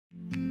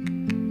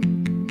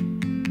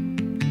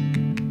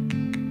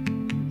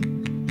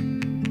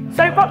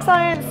Soapbox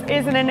Science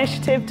is an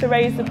initiative to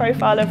raise the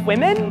profile of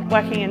women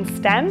working in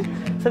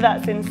STEM, so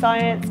that's in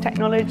science,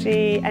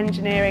 technology,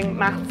 engineering,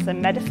 maths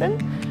and medicine.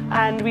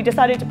 And we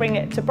decided to bring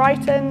it to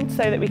Brighton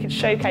so that we could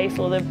showcase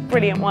all the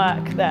brilliant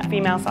work that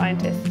female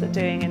scientists are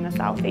doing in the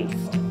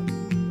southeast.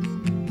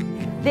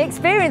 The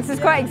experience was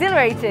quite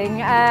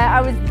exhilarating.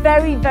 I was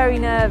very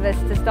nervous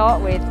to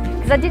start with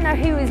because I didn't know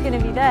who was going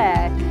to be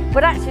there.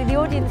 But actually the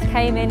audience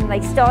came in,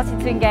 they started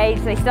to engage,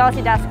 they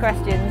started to ask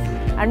questions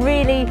and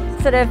really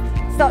sort of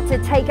start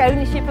to take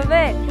ownership of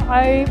it.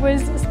 I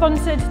was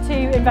sponsored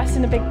to invest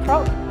in a big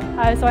prop,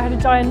 so I had a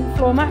giant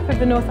floor map of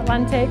the North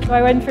Atlantic.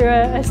 I went through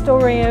a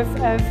story of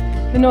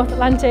the North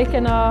Atlantic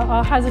and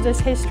our hazardous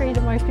history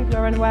that most people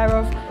are unaware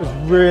of. It was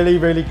a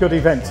really good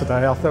event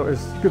today. I thought it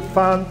was good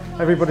fun,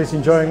 everybody's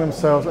enjoying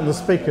themselves and the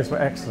speakers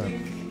were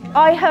excellent.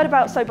 I heard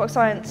about Soapbox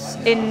Science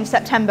in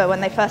September when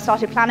they first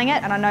started planning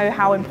it, and I know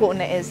how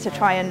important it is to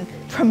try and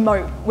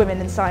promote women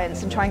in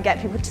science and try and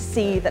get people to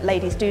see that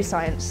ladies do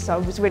science, so I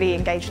was really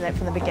engaged in it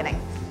from the beginning.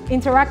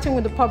 Interacting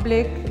with the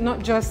public,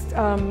 not just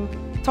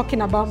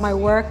talking about my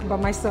work,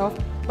 about myself,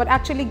 but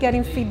actually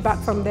getting feedback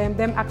from them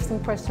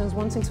asking questions,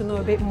 wanting to know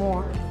a bit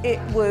more. It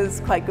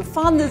was quite good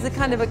fun. There's a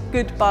kind of a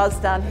good buzz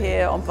down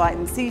here on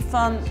Brighton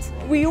seafront.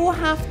 We all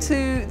have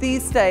to,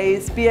 these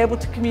days, be able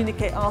to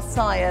communicate our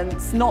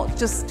science, not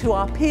just to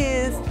our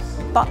peers,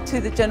 but to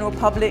the general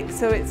public.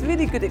 So it's a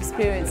really good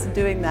experience in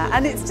doing that.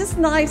 And it's just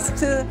nice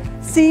to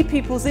see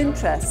people's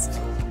interest.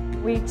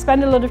 We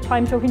spend a lot of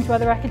time talking to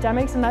other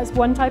academics, and that's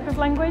one type of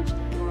language.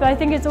 But I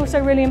think it's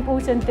also really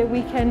important that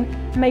we can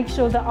make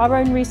sure that our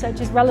own research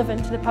is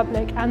relevant to the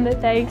public and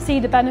that they see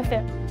the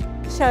benefit.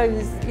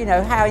 Shows,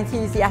 how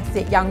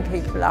enthusiastic young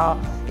people are,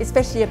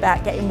 especially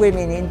about getting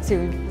women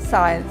into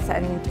science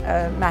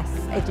and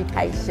maths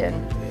education.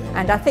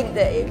 And I think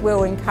that it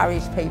will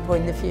encourage people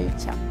in the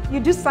future. You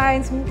do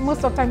science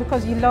most of the time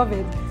because you love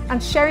it,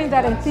 and sharing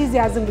that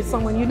enthusiasm with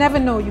someone, you never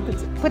know, you could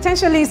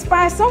potentially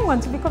inspire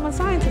someone to become a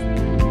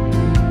scientist.